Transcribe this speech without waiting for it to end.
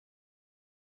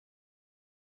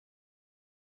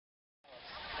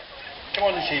Go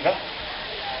on, Sheva.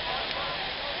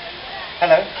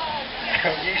 Hello.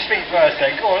 You speak first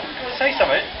then. Go on, say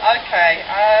something. Okay.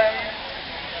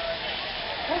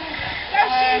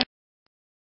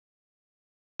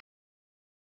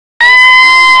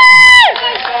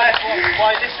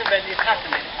 Why this event is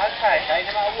happening. Okay. Okay,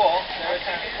 no matter what, there are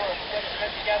two people that put this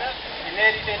event together. It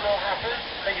nearly did not happen.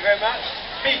 Thank you very much.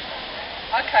 Speak.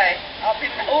 Okay, I've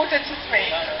been ordered to speak.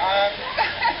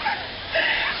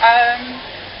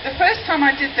 The first time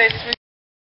I did this was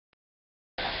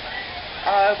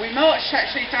we marched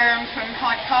actually down from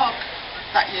Hyde Park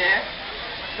that year.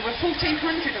 There were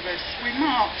 1,400 of us. We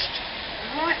marched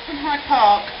right from Hyde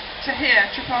Park to here,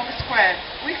 Trafalgar Square.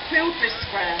 We filled this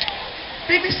square.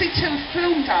 BBC Two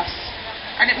filmed us,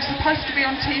 and it was supposed to be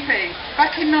on TV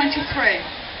back in '93.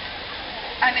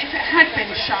 And if it had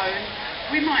been shown,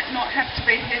 we might not have to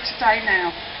be here today now.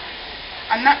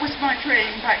 And that was my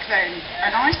dream back then.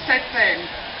 And I said then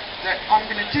that I'm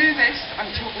going to do this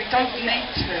until we don't need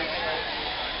to.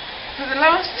 For the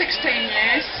last 16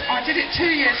 years, I did it 2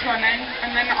 years running,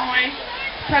 and then I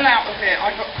fell out of it.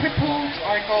 I got crippled,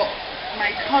 I got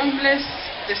made homeless.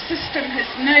 The system has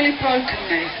nearly broken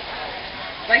me.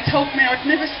 They told me I'd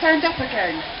never stand up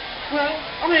again. Well,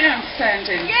 I am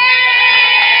standing.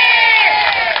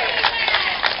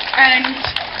 And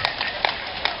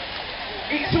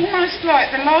it's almost like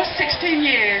the last 16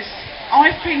 years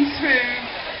I've been through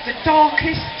the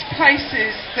darkest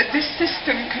places that this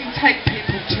system can take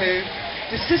people to.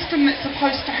 The system that's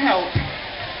supposed to help.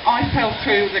 I fell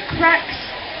through the cracks,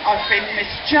 I've been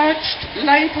misjudged,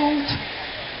 labelled,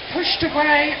 pushed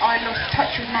away, I lost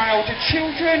touch with my older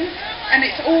children, and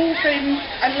it's all been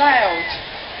allowed.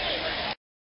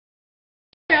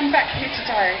 I'm back here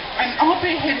today, and I'll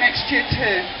be here next year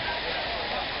too.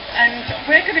 And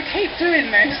we're going to keep doing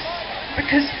this,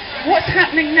 because what's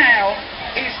happening now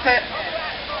is that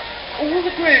all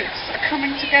the groups are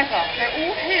coming together. They're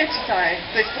all here today.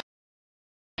 There's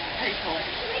people.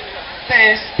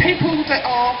 There's people that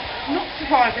are not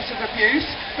survivors of abuse,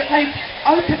 but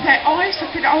their eyes have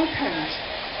been opened.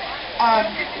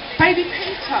 Baby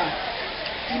Peter,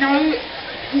 you know,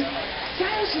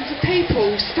 thousands of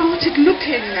people started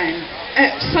looking then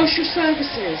at social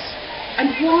services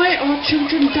and why are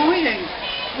children dying?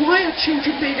 Why are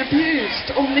children being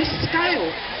abused on this scale?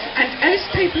 And as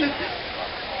people have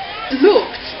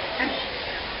looked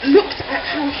at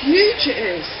how huge it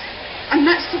is, and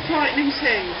that's the frightening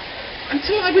thing.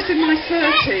 Until I was in my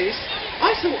 30s,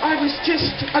 I thought I was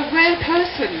just a rare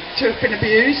person to have been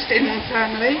abused in my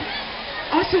family.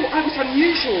 I thought I was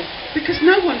unusual because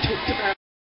no one talked about it.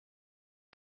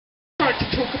 I tried to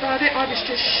talk about it, I was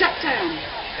just shut down.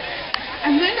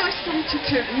 And then I started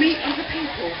to meet other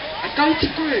people and go to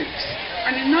groups.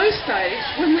 And in those days,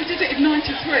 when we did it in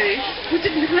 '93, we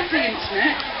didn't have the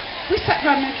internet. We sat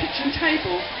around my kitchen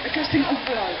table addressing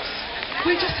envelopes.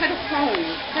 We just had a phone.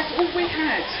 That's all we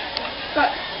had.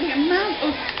 But the amount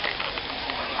of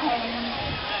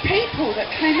people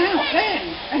that came out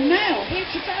then and now, here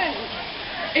today,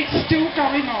 it's still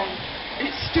going on.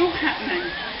 It's still happening.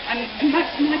 And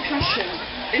that's my passion,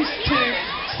 is to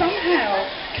somehow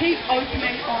keep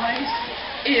opening eyes,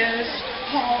 ears,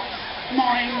 hearts,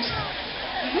 minds.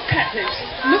 Look at this.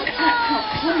 Look at how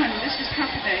common this is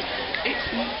happening. It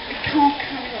can't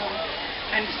carry on.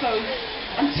 And so,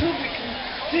 until we can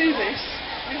do this,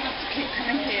 we have to keep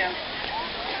coming here.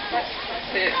 That's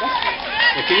it. That's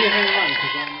it. Can you hang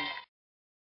on?